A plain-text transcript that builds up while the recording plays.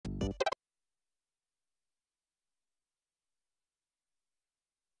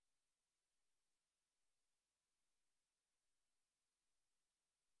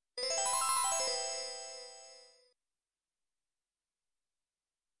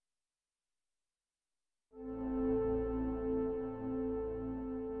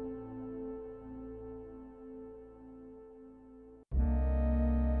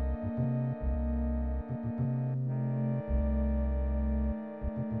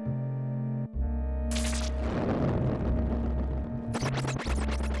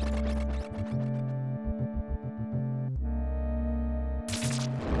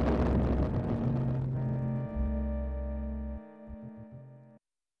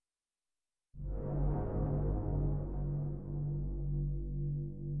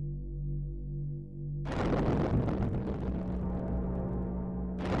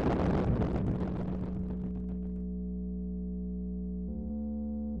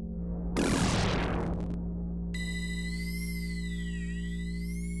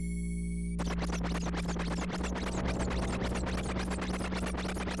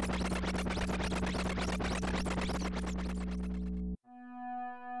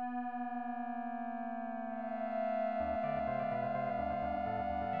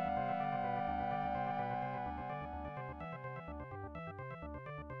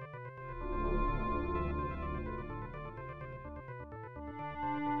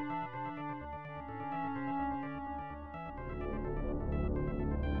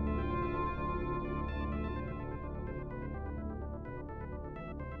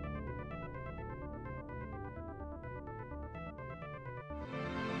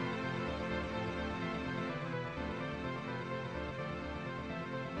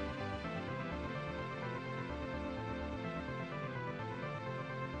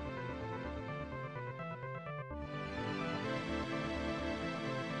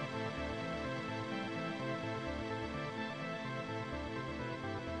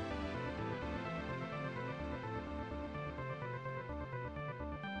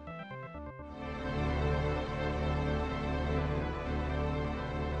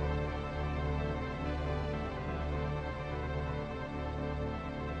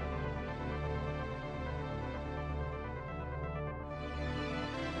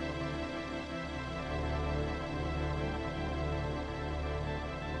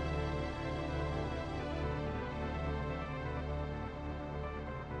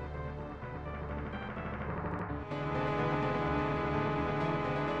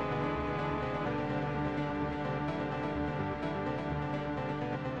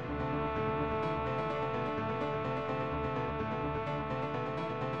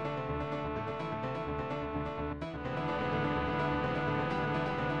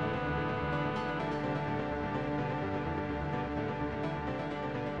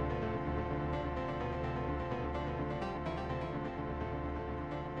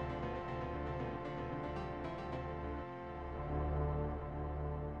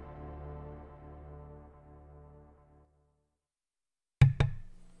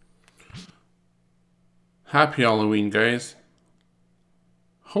Happy Halloween, guys.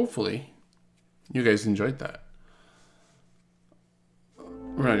 Hopefully, you guys enjoyed that.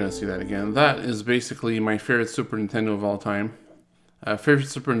 We're not going to see that again. That is basically my favorite Super Nintendo of all time. Favorite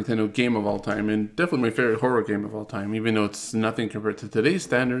Super Nintendo game of all time. And definitely my favorite horror game of all time. Even though it's nothing compared to today's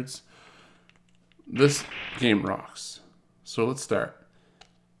standards. This game rocks. So let's start.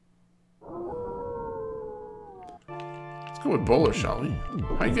 Let's go with bowler, shall we?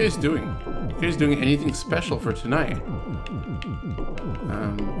 How you guys doing? You guys doing anything special for tonight?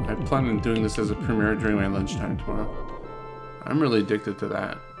 I plan on doing this as a premiere during my lunchtime tomorrow. I'm really addicted to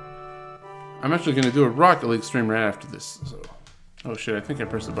that. I'm actually going to do a Rocket League stream right after this. So. Oh shit, I think I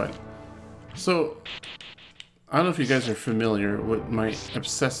pressed the button. So, I don't know if you guys are familiar with my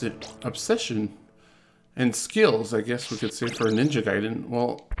obsession and skills, I guess we could say, for Ninja Gaiden.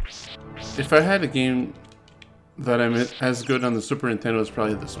 Well, if I had a game that I'm as good on the Super Nintendo, it's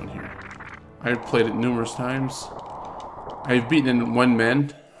probably this one here. I've played it numerous times. I've beaten it in one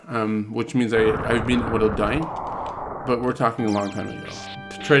man, which means I've beaten it without dying. But we're talking a long time ago.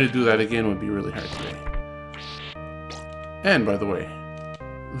 To try to do that again would be really hard today. And by the way,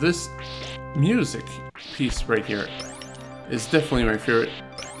 this music piece right here is definitely my favorite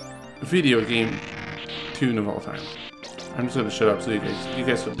video game tune of all time. I'm just gonna shut up so you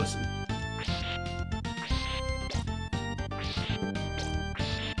guys could listen.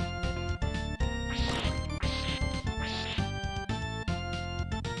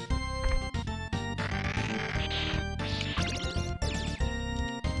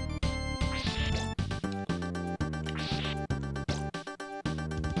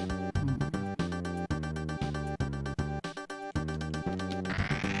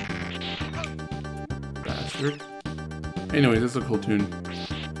 Anyway, this is a cool tune.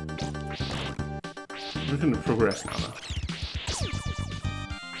 We're gonna progress now, though.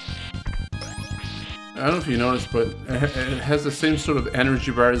 I don't know if you noticed, but it has the same sort of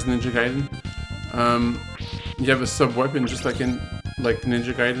energy bar as Ninja Gaiden. You have a sub-weapon just like in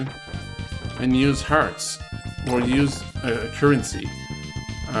Ninja Gaiden, and you use hearts, or you use a currency.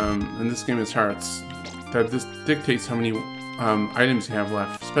 In this game it's hearts. That this dictates how many items you have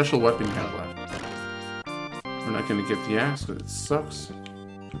left, special weapon you have left. We're not gonna get the axe because it sucks.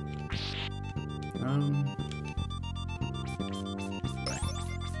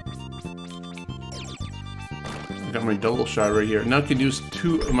 I got my double shot right here. Now I can use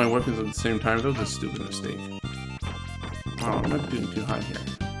 2 of my weapons at the same time. That was a stupid mistake. Oh, I'm not doing too hot here.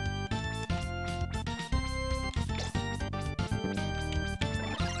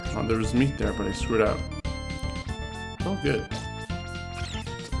 Oh, there was meat there, but I screwed up. It's all good.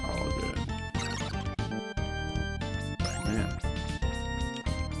 It's all good. Man.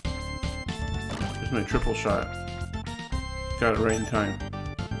 There's my triple shot. Got it right in time.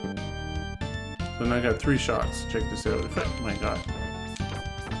 So now I got 3 shots. Check this out. Oh my god.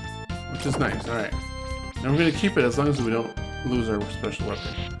 Which is nice. Alright. Now we're going to keep it as long as we don't lose our special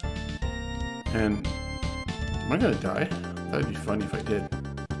weapon. And am I going to die? That'd be funny if I did.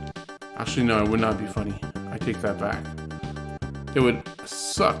 Actually, no, it would not be funny. I take that back. It would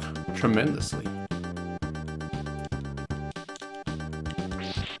suck tremendously.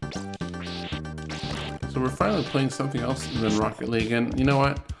 So we're finally playing something else than Rocket League. And you know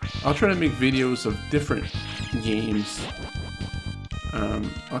what? I'll try to make videos of different games.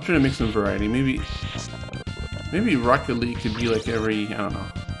 I'll try to make some variety. Maybe Rocket League could be like every, I don't know,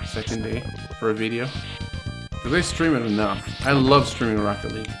 second day for a video. Because I stream it enough. I love streaming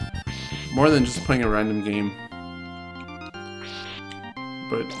Rocket League. More than just playing a random game.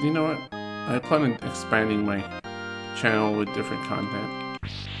 But you know what? I plan on expanding my channel with different content.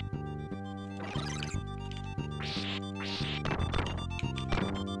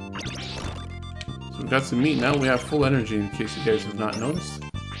 So we've got some meat now. We have full energy in case you guys have not noticed.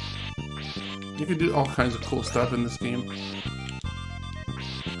 You can do all kinds of cool stuff in this game.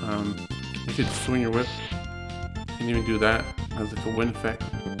 You could swing your whip. You can even do that as like a wind effect.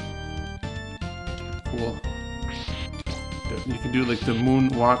 Cool. You can do like the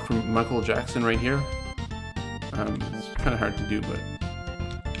moonwalk from Michael Jackson right here. It's kind of hard to do, but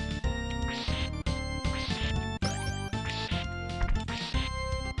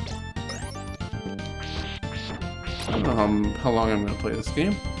I don't know how long I'm going to play this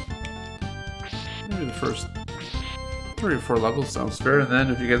game. Maybe the first 3 or 4 levels sounds fair, and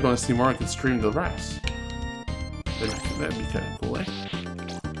then if you guys want to see more, I can stream the rest. That'd be kind of cool, eh?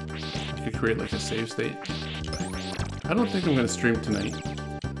 I could create like a save state. I don't think I'm going to stream tonight.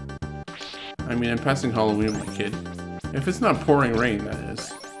 I mean, I'm passing Halloween with my kid. If it's not pouring rain, that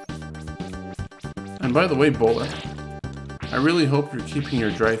is. And by the way, Bowler, I really hope you're keeping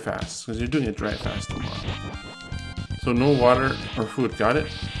your dry fast, because you're doing a dry fast tomorrow. So no water or food, got it?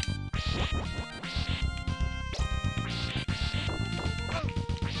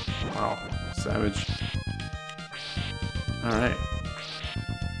 Wow, savage. Alright.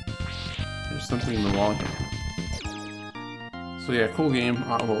 There's something in the wall here. So yeah, cool game.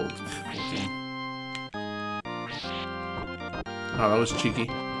 Oh, well, cool game. Oh, that was cheeky.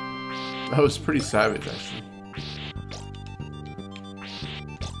 That was pretty savage, actually.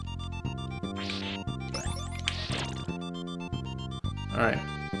 Alright.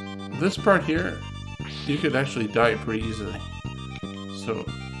 This part here, you could actually die pretty easily. So,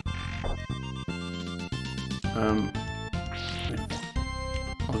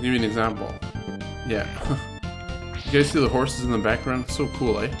 I'll give you an example. Yeah. You guys see the horses in the background? So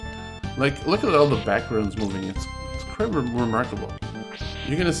cool, eh? Like, look at all the backgrounds moving. It's quite remarkable.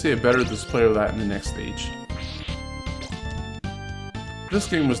 You're gonna see a better display of that in the next stage. This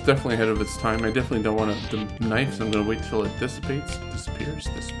game was definitely ahead of its time. I definitely don't want the knife, so I'm gonna wait till it dissipates. Disappears?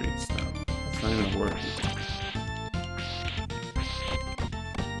 Dissipates. No, that's not even a word.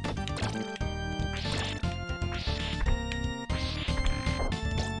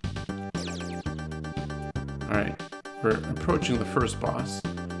 Alright, we're approaching the first boss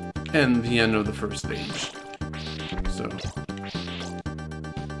and the end of the first stage. So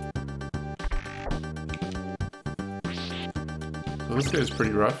this guy's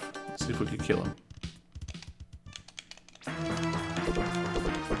pretty rough. Let's see if we can kill him. I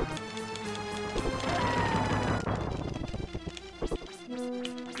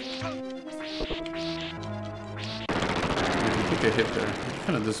think I hit there. I'm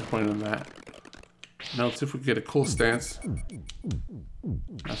kind of disappointed in that. Now let's see if we can get a cool stance.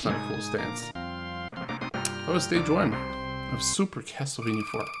 That's not a cool stance. That was stage 1 of Super Castlevania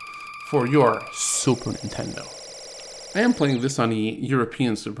 4 for your Super Nintendo. I am playing this on the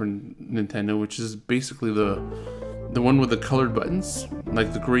European Super Nintendo, which is basically the one with the colored buttons.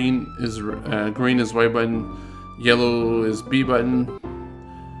 Like the green is Y button, yellow is B button,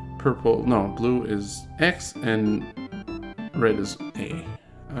 blue is X, and red is A.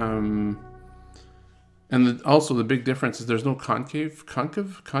 And also the big difference is there's no concave. I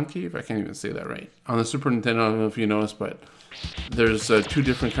can't even say that right. On the Super Nintendo, I don't know if you noticed, but there's 2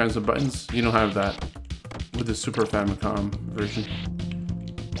 different kinds of buttons. You don't have that with the Super Famicom version.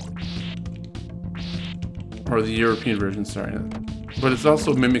 Or the European version, sorry. But it's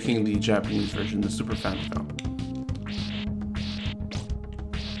also mimicking the Japanese version, the Super Famicom.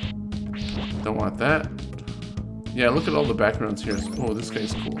 Don't want that. Yeah, look at all the backgrounds here. Oh, this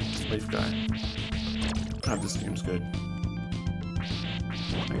guy's cool. Life guy. God, this game's good.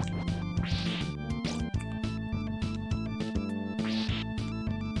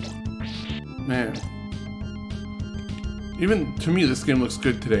 Man. Even to me, this game looks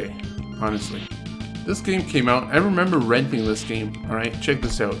good today, honestly. This game came out, I remember renting this game, alright? Check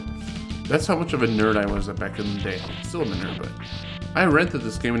this out. That's how much of a nerd I was back in the day. Still am a nerd, but I rented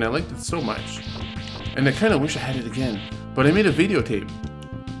this game and I liked it so much. And I kind of wish I had it again. But I made a videotape.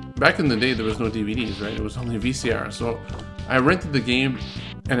 Back in the day, there was no DVDs, right? It was only VCR. So I rented the game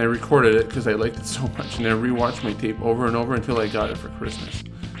and I recorded it because I liked it so much. And I rewatched my tape over and over until I got it for Christmas.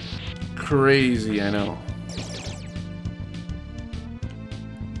 Crazy, I know.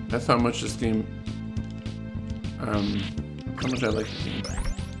 That's how much this game... how much I like the game.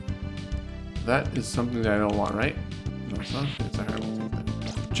 That is something that I don't want, right? No, it's not. It's a hard one.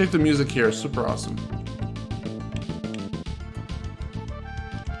 Check the music here. Super awesome.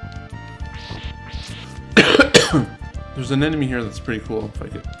 There's an enemy here that's pretty cool. If I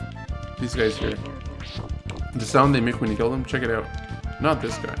could... These guys here. The sound they make when you kill them. Check it out. Not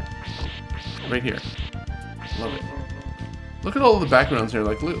this guy. Right here. Love it. Look at all the backgrounds here.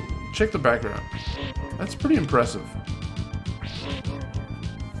 Like, look, check the background. That's pretty impressive.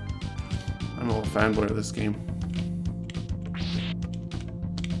 I'm a little fanboy of this game.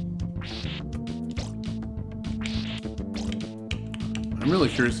 I'm really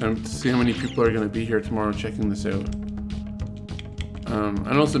curious to see how many people are going to be here tomorrow checking this out.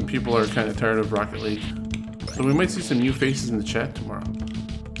 I know some people are kind of tired of Rocket League, so we might see some new faces in the chat tomorrow.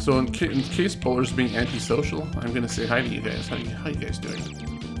 So in case Bowler's being antisocial, I'm going to say hi to you guys. How you guys doing?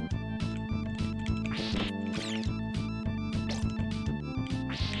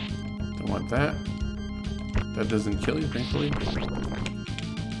 Don't want that. That doesn't kill you, thankfully.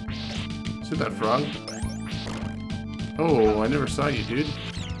 See that frog? Oh, I never saw you, dude.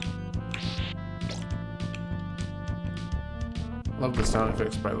 Love the sound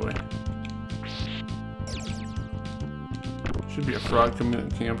effects, by the way. Should be a frog coming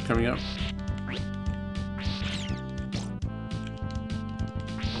up.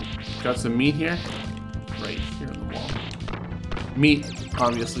 Got some meat here. Right here on the wall. Meat,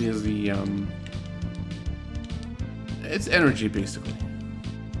 obviously, is the, it's energy, basically.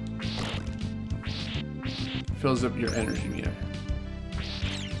 Fills up your energy meter.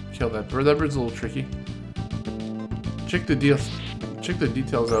 Kill that bird. That bird's a little tricky. Check the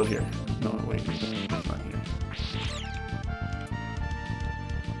details out here. No, wait. Not here.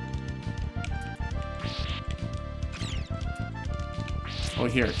 Oh,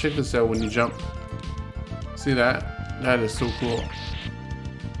 here. Check this out when you jump. See that? That is so cool.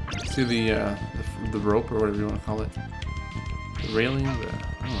 See the rope or whatever you want to call it. The railing? I don't know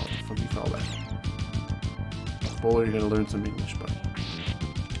what the fuck you call that. Bowler, you gotta learn some English, buddy.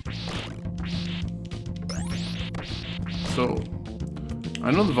 So,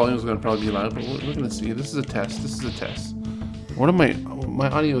 I know the volume is gonna probably be loud, but we're gonna see. This is a test. This is a test. What am my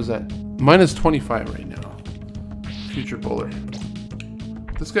audio is at? Minus 25 right now. Future Bowler.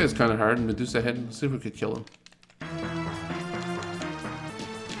 This guy is kind of hard. Medusa head. Let's see if we could kill him.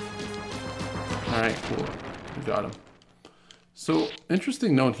 Alright, cool. We got him. So,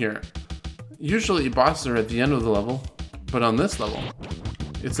 interesting note here. Usually bosses are at the end of the level, but on this level,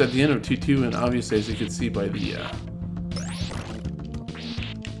 it's at the end of T2, and obviously, as you can see by the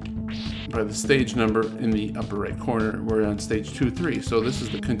stage number in the upper right corner, we're on stage 2-3. So this is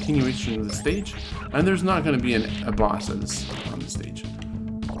the continuation of the stage, and there's not going to be a boss on the stage.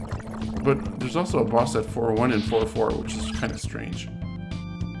 But there's also a boss at 4-1 and 4-4, which is kind of strange.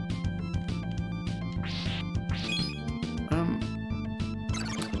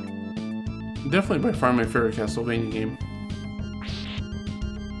 Definitely by far my favorite Castlevania game.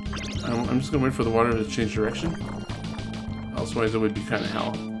 I'm just gonna wait for the water to change direction. Otherwise it would be kind of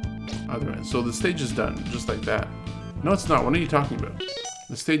hell. Otherwise, so the stage is done, just like that. No, it's not. What are you talking about?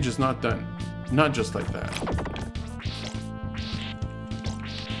 The stage is not done. Not just like that.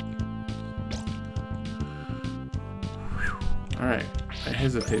 Alright, I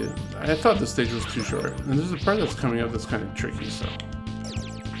hesitated. I thought the stage was too short. And there's a part that's coming up that's kind of tricky, so...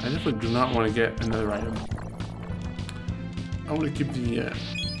 I definitely do not want to get another item. I want to keep the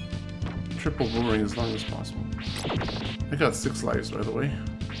triple boomerang as long as possible. I got 6 lives, by the way.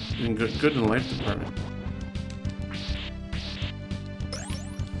 Doing good in the life department.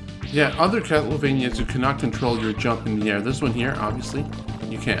 Yeah, other Castlevanias you cannot control your jump in the air. This one here, obviously,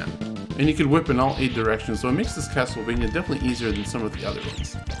 you can. And you can whip in all 8 directions, so it makes this Castlevania definitely easier than some of the other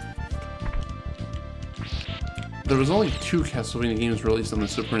ones. There was only 2 Castlevania games released on the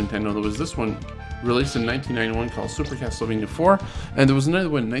Super Nintendo. There was this one released in 1991 called Super Castlevania 4, and there was another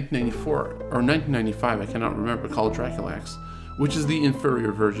one in 1994, or 1995, I cannot remember, called Draculax, which is the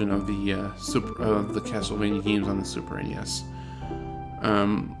inferior version of the Castlevania games on the Super NES.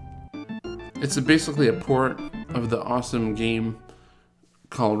 It's basically a port of the awesome game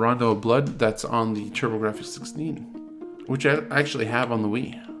called Rondo of Blood that's on the TurboGrafx 16, which I actually have on the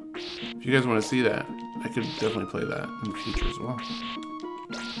Wii. If you guys want to see that, I could definitely play that in the future as well.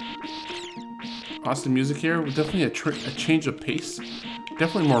 Awesome music here, definitely a change of pace,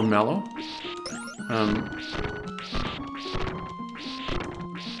 definitely more mellow.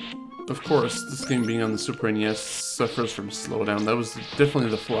 Of course, this game being on the Super NES suffers from slowdown. That was definitely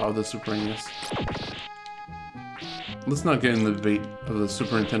the flaw of the Super NES. Let's not get in the debate of the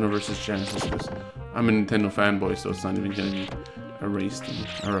Super Nintendo versus Genesis, because I'm a Nintendo fanboy, so it's not even going to be a race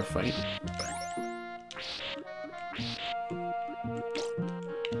or a fight.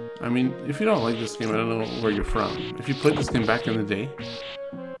 I mean, if you don't like this game, I don't know where you're from. If you played this game back in the day,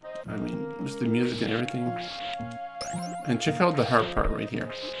 I mean, just the music and everything. And check out the heart part right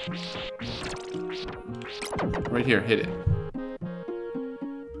here. Right here, hit it.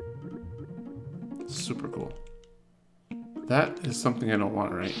 Super cool. That is something I don't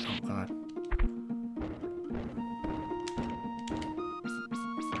want, right? Oh god.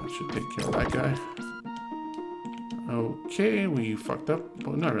 That should take care of that guy. Okay, we fucked up.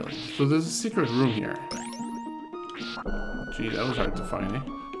 Well, not really. So there's a secret room here. Gee, that was hard to find, eh?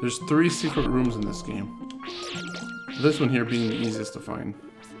 There's 3 secret rooms in this game. This one here being the easiest to find.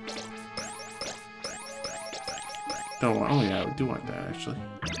 Oh yeah, I do want that actually.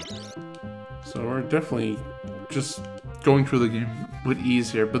 So we're definitely just going through the game with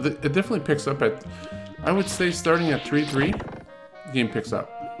ease here, but it definitely picks up at, I would say starting at 3-3, the game picks up.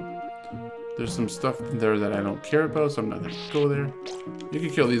 There's some stuff in there that I don't care about, so I'm not going to go there. You can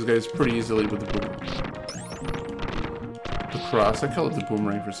kill these guys pretty easily with the boomerang. The cross, I call it the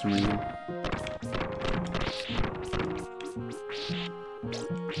boomerang for some reason.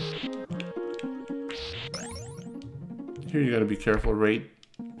 Here you gotta be careful right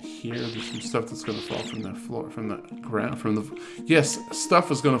here. There's some stuff that's gonna fall from the floor, from the ground, yes,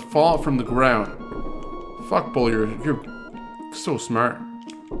 stuff is gonna fall from the ground. Fuck, Bull, you're so smart.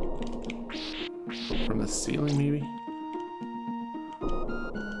 From the ceiling, maybe?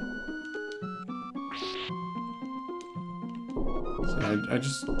 So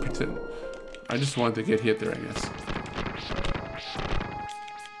I just wanted to get hit there, I guess.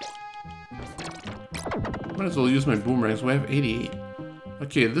 Might as well use my boomerangs. We have 88.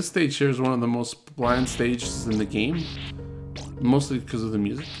 Okay, this stage here is one of the most bland stages in the game, mostly because of the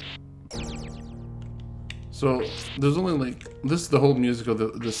music. So there's only like, this is the whole music of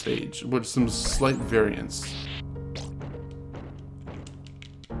the stage with some slight variants.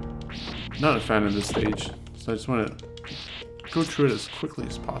 Not a fan of this stage, so I just want to go through it as quickly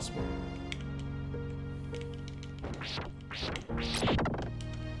as possible.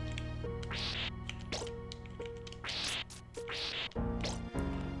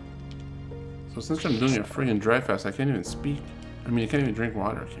 So since I'm doing a friggin' dry fast, I can't even speak. I mean, I can't even drink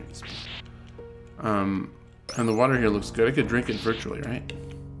water. I can't even speak. And the water here looks good. I could drink it virtually, right?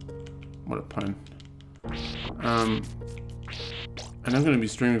 What a pun. And I'm going to be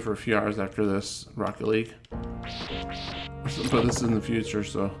streaming for a few hours after this Rocket League. But this is in the future,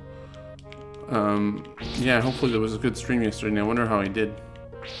 so... yeah, hopefully there was a good stream yesterday, and I wonder how I did.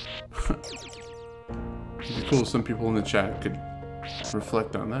 It'd be cool if some people in the chat could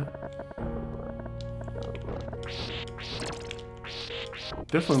reflect on that.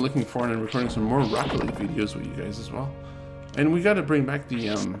 Definitely looking forward to recording some more Rocket League videos with you guys as well. And we gotta bring back the,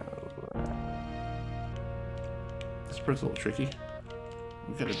 this part's a little tricky.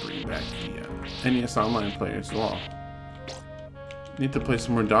 We gotta bring back the, NES Online player as well. Need to play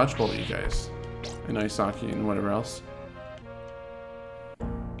some more dodgeball with you guys. And ice hockey and whatever else.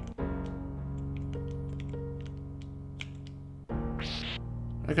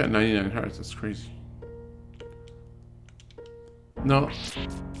 I got 99 hearts, that's crazy. No,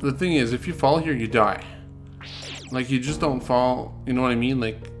 the thing is, if you fall here, you die. Like, you just don't fall, you know what I mean?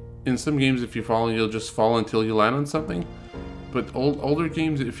 Like, in some games, if you fall, you'll just fall until you land on something. But older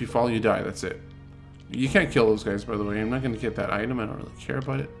games, if you fall, you die. That's it. You can't kill those guys, by the way. I'm not going to get that item. I don't really care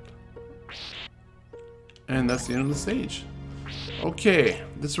about it. And that's the end of the stage. Okay,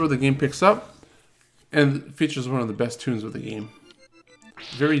 this is where the game picks up. And features one of the best tunes of the game.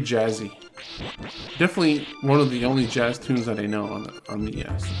 Very jazzy. Definitely one of the only jazz tunes that I know on the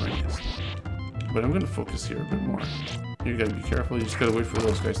Super NES. But I'm going to focus here a bit more. You got to be careful. You just got to wait for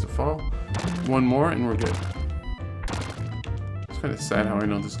those guys to fall. One more and we're good. It's kind of sad how I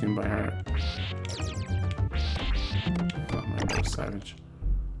know this game by heart. Oh my God, savage.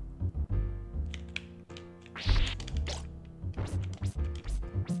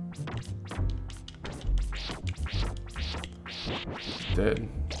 Dead.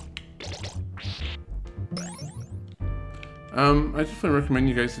 I definitely recommend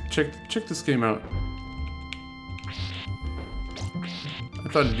you guys to check this game out. I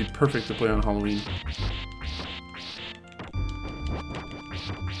thought it'd be perfect to play on Halloween.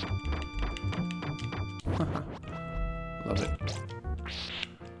 Love it.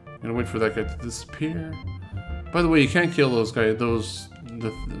 Gonna wait for that guy to disappear. By the way, you can't kill those guys. The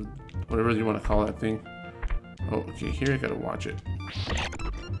whatever you want to call that thing. Oh, okay. Here I gotta watch it.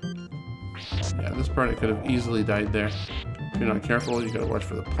 Yeah, this part I could have easily died there. If you're not careful, you gotta watch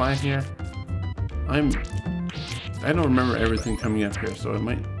for the plant here. I don't remember everything coming up here, so it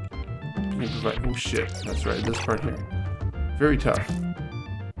might provide. Oh shit, that's right, this part here. Very tough.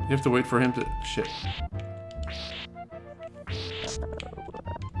 You have to wait for him to. Shit.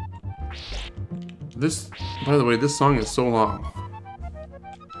 This, by the way, this song is so long.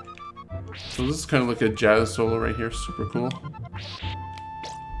 So this is kind of like a jazz solo right here, super cool.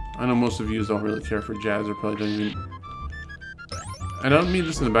 I know most of you don't really care for jazz, or probably don't even. I don't mean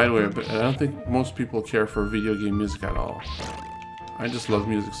this in a bad way, but I don't think most people care for video game music at all. I just love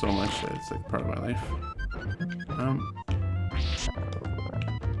music so much that it's like part of my life.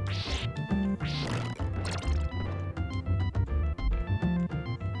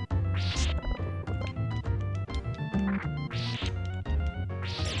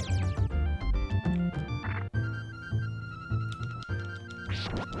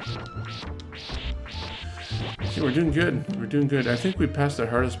 Okay, we're doing good. We're doing good. I think we passed the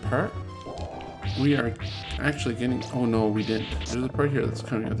hardest part. We are actually getting... Oh no, we didn't. There's a part here that's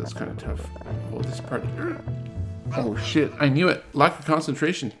coming out that's kind of tough. Oh, this part... Oh shit, I knew it. Lack of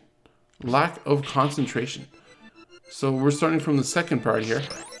concentration. Lack of concentration. So we're starting from the second part here.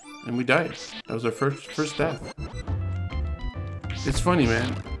 And we died. That was our first death. It's funny,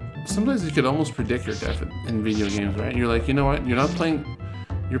 man. Sometimes you could almost predict your death in video games, right? You're like, you know what? You're not playing...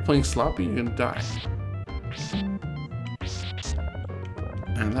 You're playing sloppy, you're gonna die.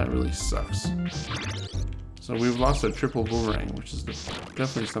 And that really sucks. So we've lost our triple boomerang, which is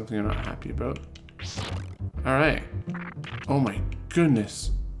definitely something I'm not happy about. Alright. Oh my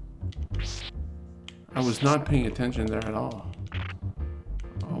goodness. I was not paying attention there at all.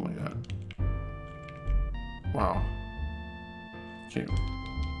 Oh my god. Wow. Okay.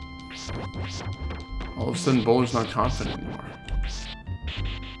 All of a sudden, Bowler's not confident anymore.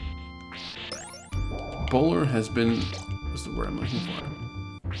 Bowler has been... What's the word I'm looking for?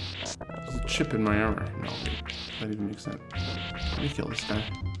 There's a chip in my armor. No, wait. That even makes sense. Let me kill this guy.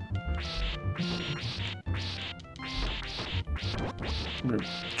 Come here,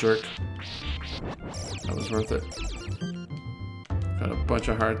 jerk. That was worth it. Got a bunch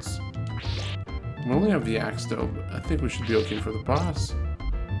of hearts. We only have the axe though, but I think we should be okay for the boss.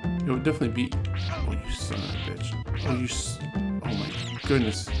 It would definitely be... Oh, you son of a bitch. Oh, you... Oh my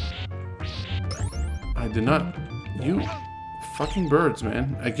goodness. I did not... You fucking birds,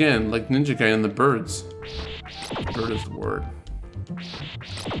 man. Again, like Ninja Guy and the birds. Bird is the word.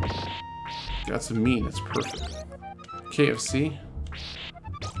 Got some meat, it's perfect. KFC?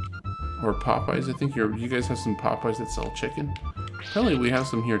 Or Popeyes, I think you guys have some Popeyes that sell chicken. Apparently we have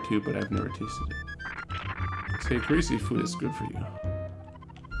some here too, but I've never tasted it. Say greasy food is good for you.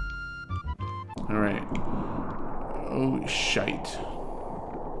 Alright. Oh, shite.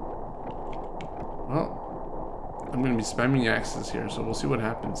 Well, I'm going to be spamming axes here, so we'll see what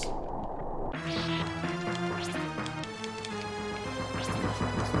happens.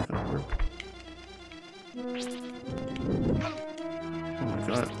 That's not going to work. Oh my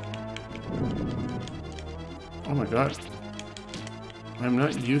god. Oh my god. I'm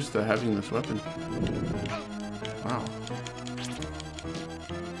not used to having this weapon. Wow.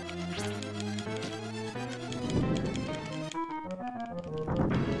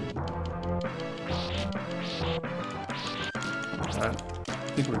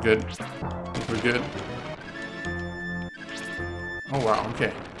 I think we're good. I think we're good. Oh wow,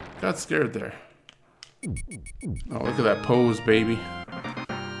 okay. Got scared there. Oh, look at that pose, baby.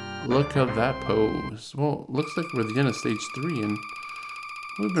 Look at that pose. Well, looks like we're at the end of stage 3, and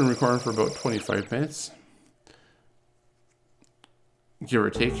we've been recording for about 25 minutes. Give or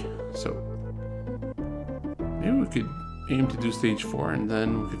take. So, maybe we could aim to do stage 4, and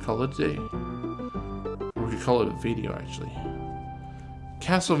then we could call it a day. Or we could call it a video, actually.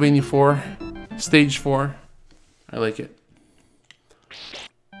 Castlevania 4, stage 4. I like it.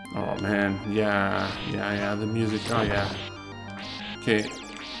 Oh man, yeah, the music, oh yeah. Okay,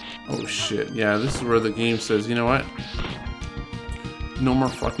 oh shit, yeah, this is where the game says, you know what? No more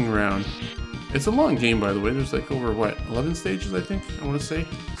fucking around. It's a long game, by the way. There's like over, what, 11 stages, I think? I want to say?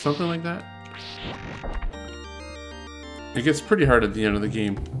 Something like that. It gets pretty hard at the end of the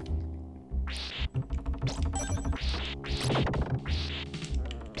game.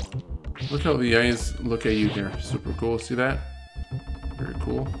 Look how the eyes look at you here. Super cool, see that? Very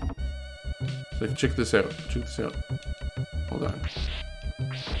cool. So check this out. Check this out. Hold on.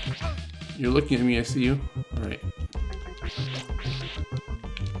 You're looking at me, I see you. Alright.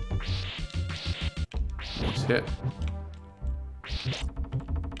 Nice hit.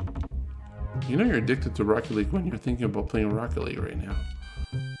 You know you're addicted to Rocket League when you're thinking about playing Rocket League right now.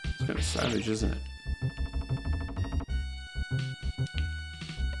 It's kind of savage, isn't it?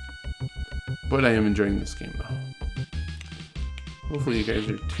 But I am enjoying this game though. Hopefully you guys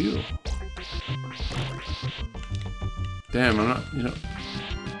are too. Damn, I'm not, you know.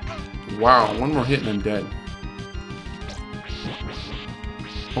 Wow, one more hit and I'm dead.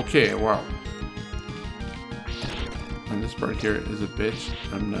 Okay, wow. And this part here is a bitch.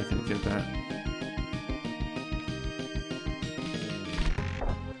 I'm not gonna get that.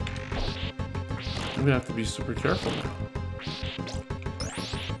 I'm gonna have to be super careful now.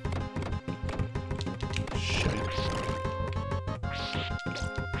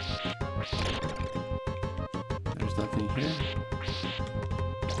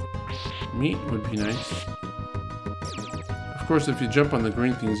 Meat would be nice. Of course, if you jump on the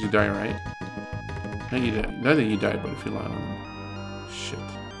green things, you die, right? Not you die. Not that you die, but if you land on them. Shit.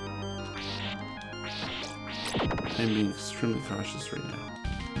 I'm being extremely cautious right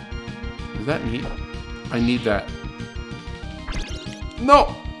now. Is that meat? I need that.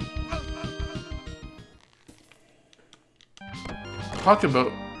 No! Talk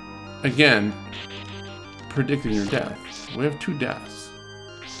about, again, predicting your death. We have 2 deaths.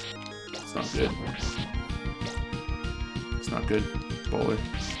 It's not good. It's not good. Bowler.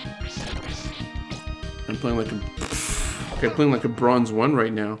 I'm playing like a bronze 1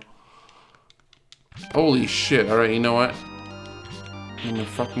 right now. Holy shit. Alright, you know what? I'm not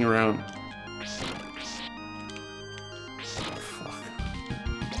fucking around. Oh, fuck.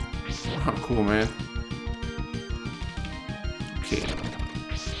 Oh, cool, man. Okay.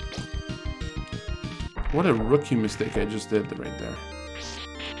 What a rookie mistake I just did right there.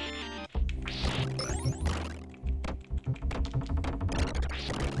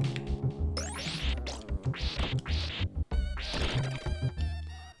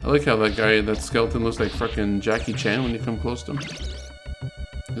 I like how that guy, that skeleton looks like fucking Jackie Chan when you come close to him.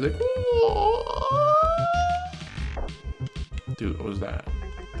 He's like, whoa. Dude, what was that?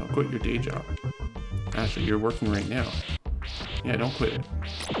 Don't quit your day job. Actually, you're working right now. Yeah, don't quit it.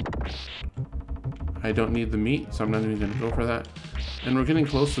 I don't need the meat, so I'm not even gonna go for that. And we're getting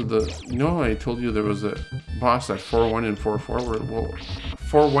close to the, you know how I told you there was a boss at 4-1 and 4-4? Well,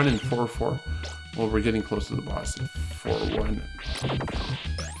 4-1 and 4-4. Well, we're getting close to the boss at 4-1.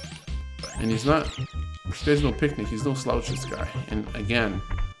 And he's not, this guy's no picnic, he's no slouch, this guy. And again,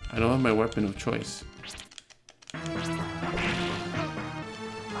 I don't have my weapon of choice. I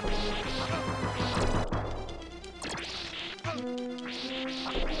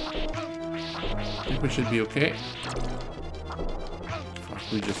think we should be okay. Fuck,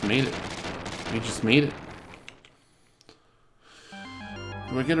 we just made it. We just made it.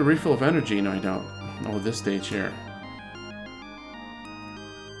 Do I get a refill of energy? No, I don't. Oh, this stage here.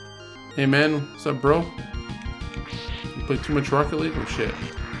 Hey man, what's up, bro? You play too much Rocket League or shit?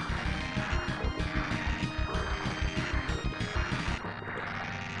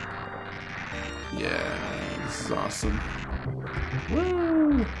 Yeah, this is awesome.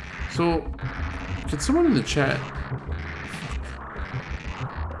 Woo! So, could someone in the chat...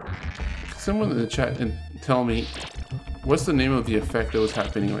 Could someone in the chat and tell me what's the name of the effect that was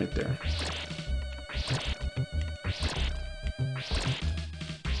happening right there?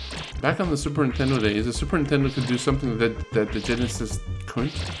 Back on the Super Nintendo days, the Super Nintendo could do something that the Genesis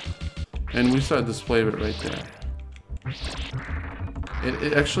couldn't. And we saw a display of it right there.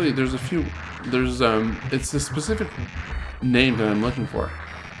 It actually, there's a few, there's, it's a specific name that I'm looking for.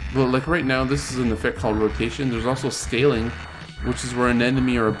 But like right now, this is an effect called rotation. There's also scaling, which is where an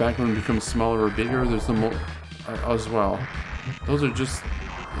enemy or a background becomes smaller or bigger. There's the as well. Those are just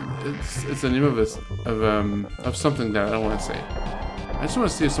it's the name of something that I don't want to say. I just want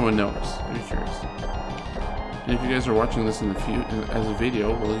to see if someone knows. I'm curious. And if you guys are watching this in the as a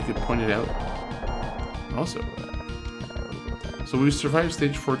video, well, you could point it out. Also. So we survived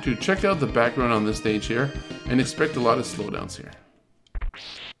stage 4-2. Check out the background on this stage here, and expect a lot of slowdowns here.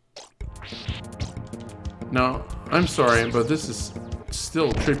 Now, I'm sorry, but this is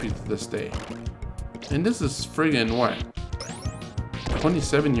still trippy to this day. And this is friggin' what?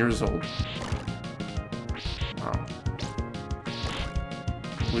 27 years old? Wow.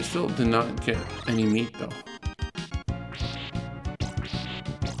 We still did not get any meat though.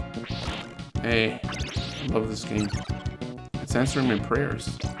 Hey, I love this game. It's answering my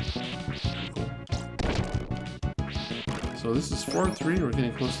prayers. Cool. So this is 4-3, we're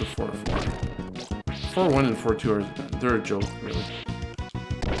getting close to 4-4. 4-1 and 4-2 they're a joke, really.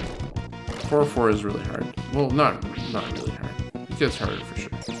 4-4 is really hard. Well, not really hard. It gets harder for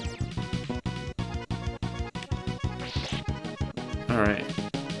sure. Alright.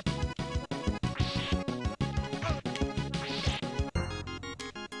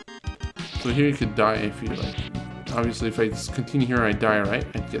 So here you could die if you like. Obviously, if I continue here, I die, right?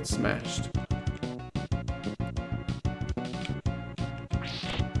 I'd get smashed.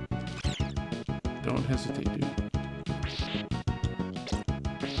 Don't hesitate, dude.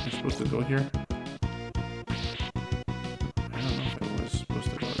 You're supposed to go here? I don't know if I was supposed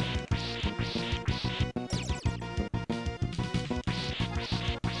to go there.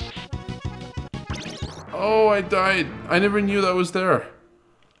 Oh, I died! I never knew that was there.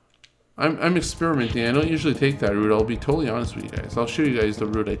 I'm experimenting. I don't usually take that route. I'll be totally honest with you guys. I'll show you guys the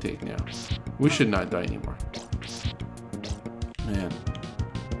route I take now. We should not die anymore. Man.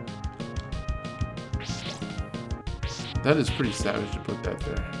 That is pretty savage to put that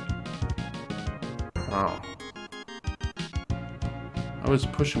there. Wow. I was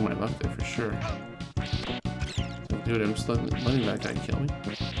pushing my luck there for sure. Dude, I'm just letting that guy kill me.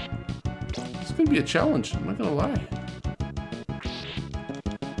 It's gonna be a challenge. I'm not gonna lie.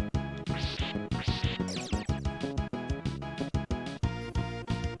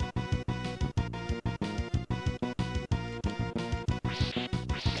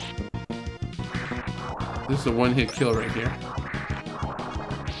 This is a one-hit kill right here.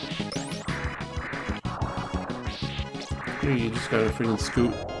 Here you just gotta freaking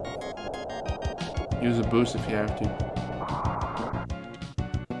scoot. Use a boost if you have to.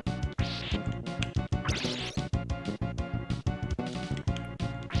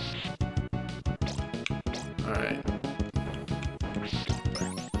 Alright.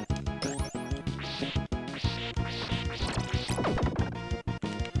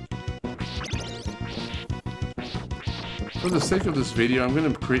 For the sake of this video, I'm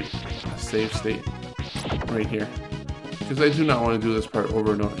going to create a save state right here. Because I do not want to do this part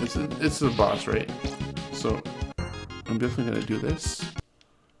over and over. It's the boss, right? So, I'm definitely going to do this.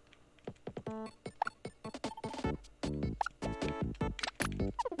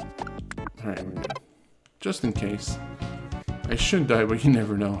 Alright, we're good. Just in case. I should die, but you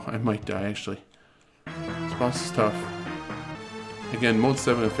never know. I might die, actually. This boss is tough. Again, mode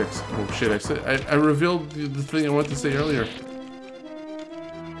 7 effects. Oh shit, I revealed the thing I wanted to say earlier.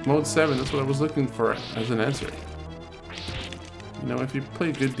 Mode 7, that's what I was looking for as an answer. You know, if you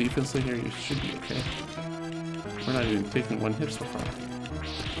play good defensively here, you should be okay. We're not even taking one hit so far.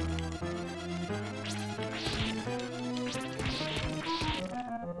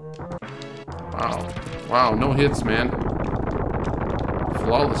 Wow. Wow, no hits, man.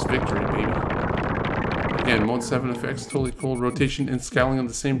 Flawless victory, baby. Again, mode 7 effects, totally cool. Rotation and scaling at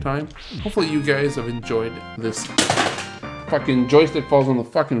the same time. Hopefully you guys have enjoyed this. Fucking joystick falls on the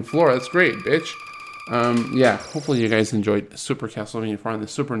fucking floor. That's great, bitch. Yeah, hopefully you guys enjoyed Super Castlevania 4 on the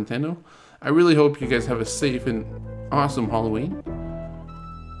Super Nintendo. I really hope you guys have a safe and awesome Halloween.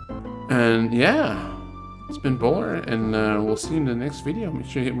 And yeah, it's been Bowler, and we'll see you in the next video. Make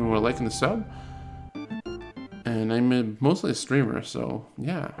sure you hit me with a like and a sub. And I'm mostly a streamer, so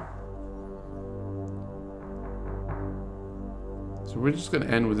yeah. So we're just going to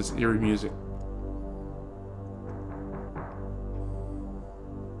end with this eerie music.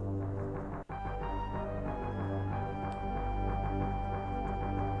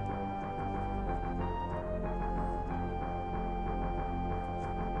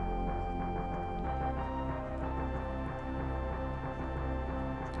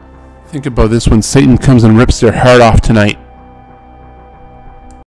 Think about this when Satan comes and rips their heart off tonight.